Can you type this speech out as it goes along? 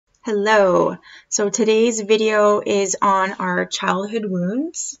Hello. So today's video is on our childhood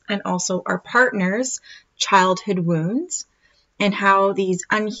wounds and also our partner's childhood wounds and how these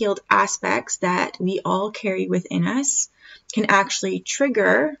unhealed aspects that we all carry within us can actually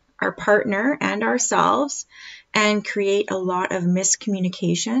trigger our partner and ourselves and create a lot of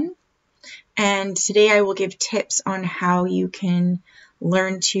miscommunication. And today I will give tips on how you can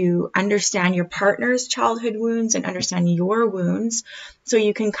learn to understand your partner's childhood wounds and understand your wounds so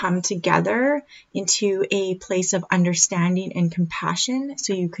you can come together into a place of understanding and compassion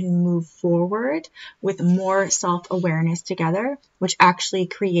so you can move forward with more self-awareness together, which actually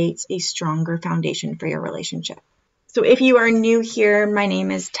creates a stronger foundation for your relationship. So if you are new here, my name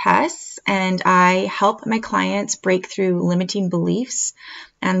is Tess, and I help my clients break through limiting beliefs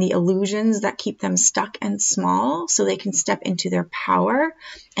and the illusions that keep them stuck and small so they can step into their power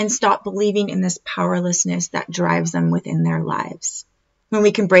and stop believing in this powerlessness that drives them within their lives. When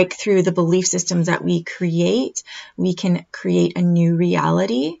we can break through the belief systems that we can create a new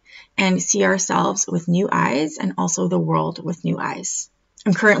reality and see ourselves with new eyes and also the world with new eyes.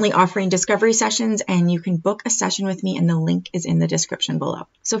 I'm currently offering discovery sessions, and you can book a session with me, and the link is in the description below.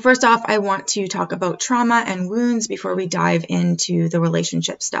 So first off, I want to talk about trauma and wounds before we dive into the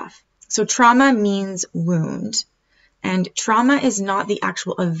relationship stuff. So trauma means wound, and trauma is not the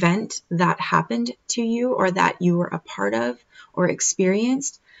actual event that happened to you or that you were a part of or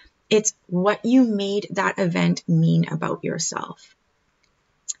experienced. It's what you made that event mean about yourself.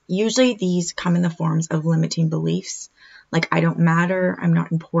 Usually these come in the forms of limiting beliefs, like I don't matter, I'm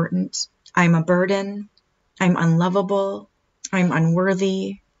not important, I'm a burden, I'm unlovable, I'm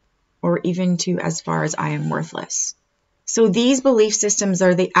unworthy, or even to as far as I am worthless. So these belief systems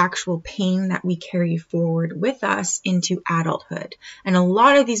are the actual pain that we carry forward with us into adulthood. And a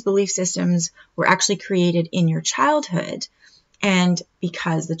lot of these belief systems were actually created in your childhood. And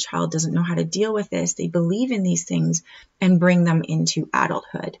because the child doesn't know how to deal with this, they believe in these things and bring them into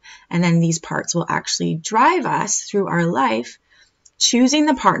adulthood. And then these parts will actually drive us through our life, choosing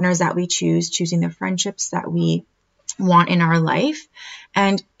the partners that we choose, choosing the friendships that we want in our life.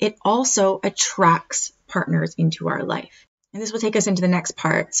 And it also attracts partners into our life. And this will take us into the next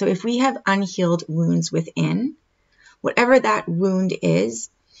part. So if we have unhealed wounds within, whatever that wound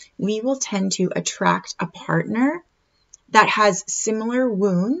is, we will tend to attract a partner that has similar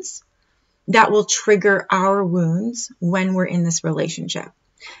wounds that will trigger our wounds when we're in this relationship.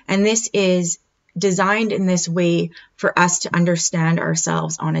 And this is designed in this way for us to understand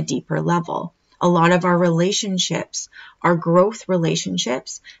ourselves on a deeper level. A lot of our relationships are growth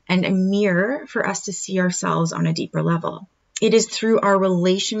relationships and a mirror for us to see ourselves on a deeper level. It is through our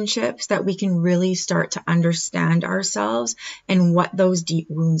relationships that we can really start to understand ourselves and what those deep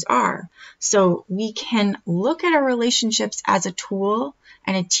wounds are. So we can look at our relationships as a tool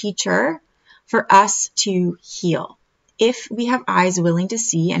and a teacher for us to heal. If we have eyes willing to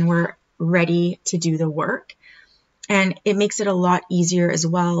see and we're ready to do the work. And it makes it a lot easier as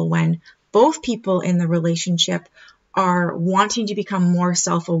well when both people in the relationship are wanting to become more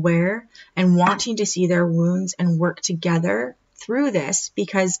self-aware and wanting to see their wounds and work together through this,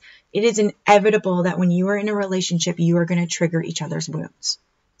 because it is inevitable that when you are in a relationship, you are going to trigger each other's wounds.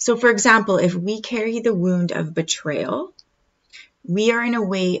 So for example, if we carry the wound of betrayal, we are in a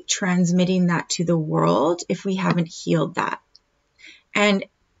way transmitting that to the world if we haven't healed that. And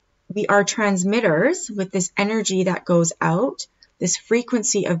we are transmitters with this energy that goes out, this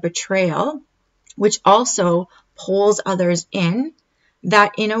frequency of betrayal, which also pulls others in,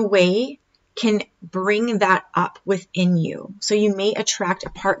 that in a way can bring that up within you. So you may attract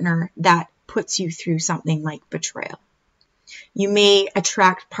a partner that puts you through something like betrayal. You may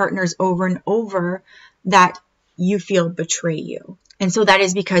attract partners over and over that you feel betray you. And so that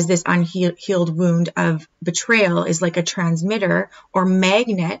is because this unhealed wound of betrayal is like a transmitter or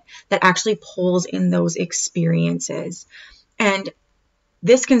magnet that actually pulls in those experiences. And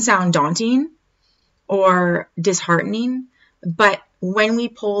this can sound daunting or disheartening, but when we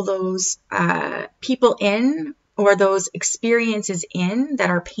pull those people in or those experiences in that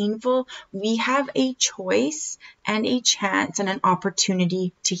are painful, we have a choice and a chance and an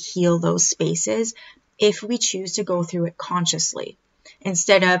opportunity to heal those spaces if we choose to go through it consciously,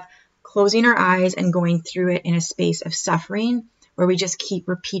 instead of closing our eyes and going through it in a space of suffering where we just keep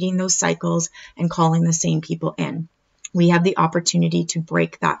repeating those cycles and calling the same people in. We have the opportunity to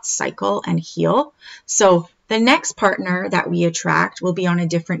break that cycle and heal. So the next partner that we attract will be on a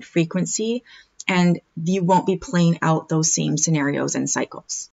different frequency, and you won't be playing out those same scenarios and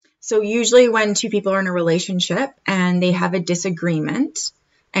cycles. So usually when two people are in a relationship and they have a disagreement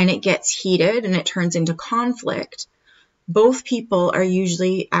and it gets heated and it turns into conflict, both people are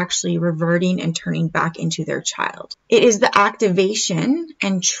usually actually reverting and turning back into their child. It is the activation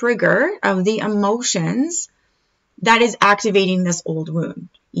and trigger of the emotions that is activating this old wound.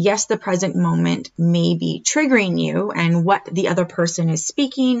 Yes, the present moment may be triggering you and what the other person is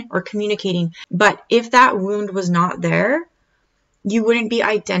speaking or communicating, but if that wound was not there, you wouldn't be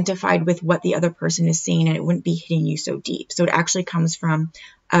identified with what the other person is saying and it wouldn't be hitting you so deep. So it actually comes from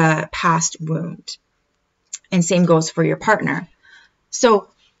a past wound. And same goes for your partner. So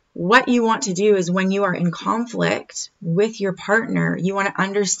what you want to do is when you are in conflict with your partner, you want to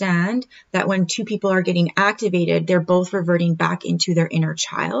understand that when two people are getting activated, they're both reverting back into their inner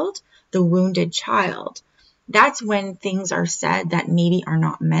child, the wounded child. That's when things are said that maybe are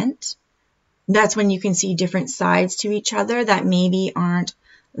not meant. That's when you can see different sides to each other that maybe aren't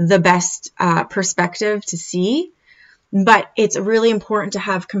the best perspective to see. But it's really important to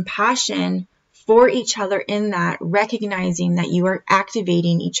have compassion for each other in that, recognizing that you are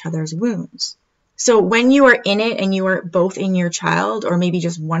activating each other's wounds. So when you are in it and you are both in your child, or maybe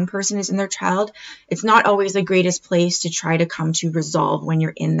just one person is in their child, it's not always the greatest place to try to come to resolve when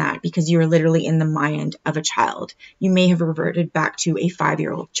you're in that, because you're literally in the mind of a child. You may have reverted back to a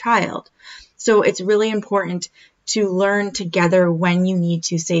 5-year-old child. So it's really important to learn together when you need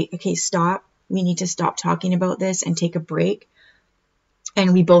to say, okay, stop. We need to stop talking about this and take a break.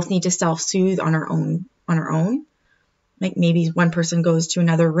 And we both need to self-soothe on our own. Like maybe one person goes to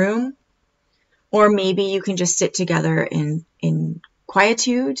another room, or maybe you can just sit together in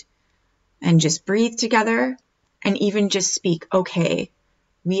quietude and just breathe together and even just speak, okay,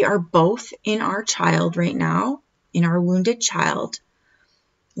 we are both in our child right now, in our wounded child.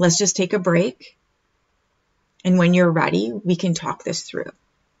 Let's just take a break. And when you're ready, we can talk this through.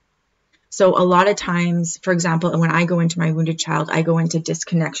 So a lot of times, for example, when I go into my wounded child, I go into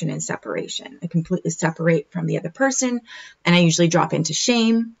disconnection and separation. I completely separate from the other person, and I usually drop into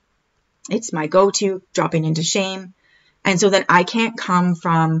shame. It's my go-to, dropping into shame. And so then I can't come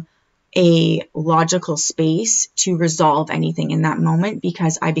from a logical space to resolve anything in that moment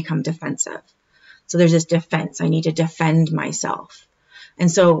because I become defensive. So there's this defense. I need to defend myself.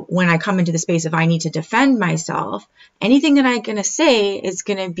 And so when I come into the space of I need to defend myself, anything that I'm going to say is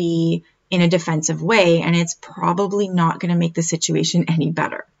going to be in a defensive way, and it's probably not going to make the situation any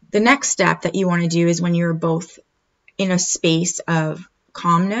better. The next step that you want to do is when you're both in a space of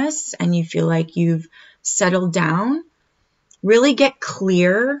calmness and you feel like you've settled down, really get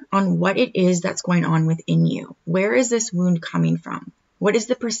clear on what it is that's going on within you. Where is this wound coming from? What is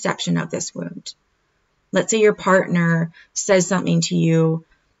the perception of this wound? Let's say your partner says something to you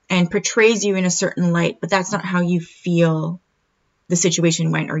and portrays you in a certain light, but that's not how you feel the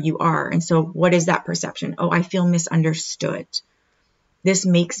situation went or you are. And so what is that perception? Oh, I feel misunderstood. This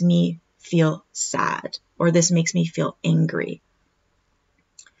makes me feel sad, or this makes me feel angry.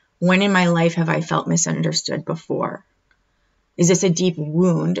 When in my life have I felt misunderstood before? Is this a deep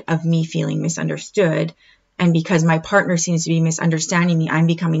wound of me feeling misunderstood? And because my partner seems to be misunderstanding me, I'm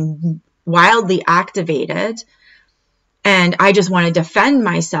becoming wildly activated, and I just want to defend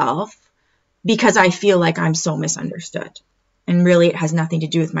myself because I feel like I'm so misunderstood. And really it has nothing to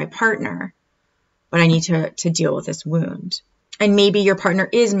do with my partner, but I need to deal with this wound. And maybe your partner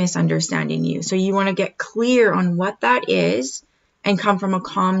is misunderstanding you. So you want to get clear on what that is and come from a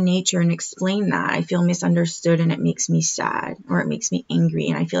calm nature and explain that. I feel misunderstood and it makes me sad, or it makes me angry,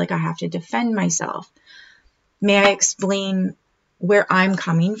 and I feel like I have to defend myself. May I explain where I'm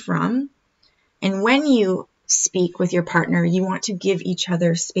coming from? And when you speak with your partner, you want to give each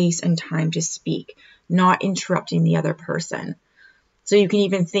other space and time to speak, not interrupting the other person. So you can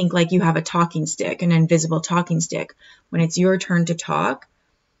even think like you have a talking stick, an invisible talking stick. When it's your turn to talk,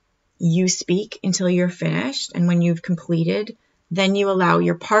 you speak until you're finished. And when you've completed, then you allow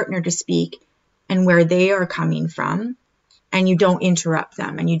your partner to speak and where they are coming from. And you don't interrupt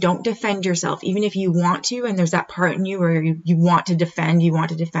them, and you don't defend yourself, even if you want to. And there's that part in you where you want to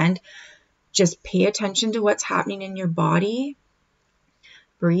defend, just pay attention to what's happening in your body.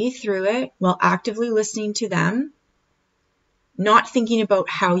 Breathe through it while actively listening to them, not thinking about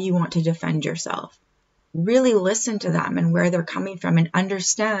how you want to defend yourself. Really listen to them and where they're coming from, and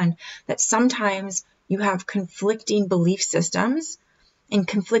understand that sometimes you have conflicting belief systems and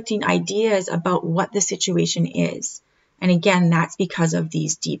conflicting ideas about what the situation is. And again, that's because of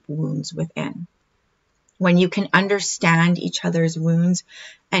these deep wounds within. When you can understand each other's wounds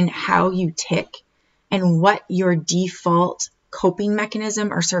and how you tick and what your default coping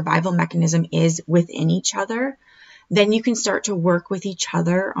mechanism or survival mechanism is within each other, then you can start to work with each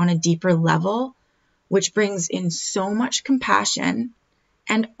other on a deeper level, which brings in so much compassion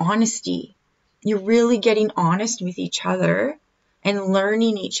and honesty You're really getting honest with each other and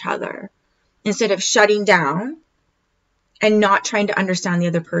learning each other instead of shutting down and not trying to understand the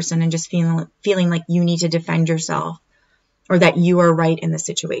other person and just feeling like you need to defend yourself or that you are right in the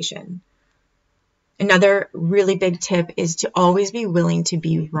situation. Another really big tip is to always be willing to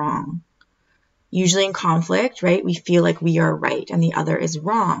be wrong. Usually in conflict, right, we feel like we are right and the other is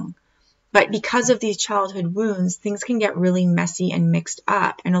wrong. But because of these childhood wounds, things can get really messy and mixed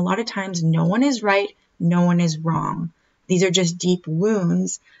up. And a lot of times, no one is right, no one is wrong. These are just deep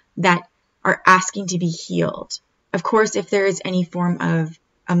wounds that are asking to be healed. Of course, if there is any form of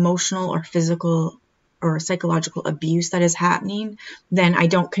emotional or physical or psychological abuse that is happening, then I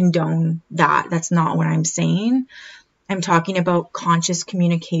don't condone that. That's not what I'm saying. I'm talking about conscious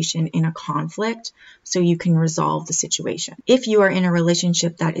communication in a conflict so you can resolve the situation. If you are in a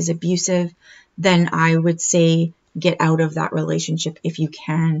relationship that is abusive, then I would say get out of that relationship if you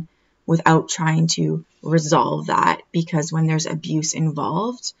can without trying to resolve that, because when there's abuse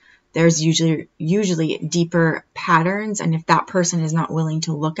involved, there's usually deeper patterns, and if that person is not willing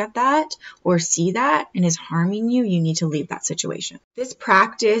to look at that or see that and is harming you, you need to leave that situation. This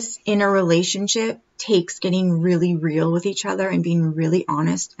practice in a relationship takes getting really real with each other and being really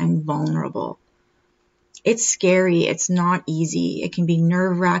honest and vulnerable. It's scary. It's not easy. It can be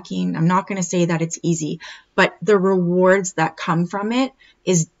nerve-wracking. I'm not going to say that it's easy, but the rewards that come from it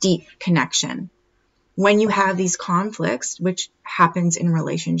is deep connection. When you have these conflicts, which happens in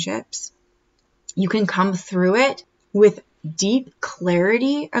relationships, you can come through it with deep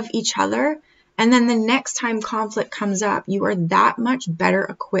clarity of each other. And then the next time conflict comes up, you are that much better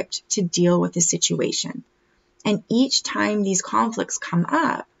equipped to deal with the situation. And each time these conflicts come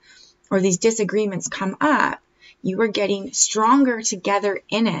up or these disagreements come up, you are getting stronger together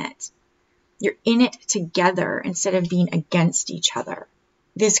in it. You're in it together instead of being against each other.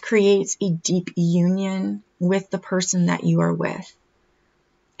 This creates a deep union with the person that you are with.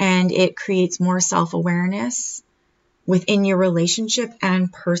 And it creates more self-awareness within your relationship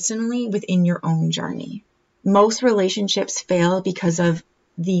and personally within your own journey. Most relationships fail because of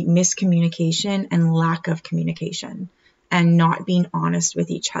the miscommunication and lack of communication and not being honest with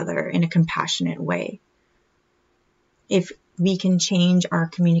each other in a compassionate way. If we can change our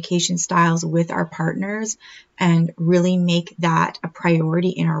communication styles with our partners and really make that a priority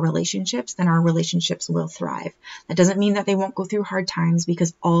in our relationships, then our relationships will thrive. That doesn't mean that they won't go through hard times,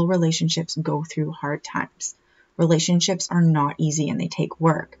 because all relationships go through hard times. Relationships are not easy and they take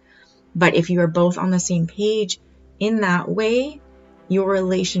work. But if you are both on the same page in that way, your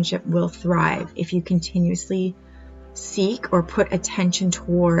relationship will thrive if you continuously seek or put attention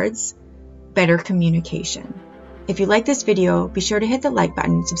towards better communication. If you like this video, be sure to hit the like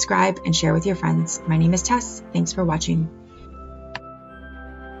button, subscribe, and share with your friends. My name is Tess. Thanks for watching.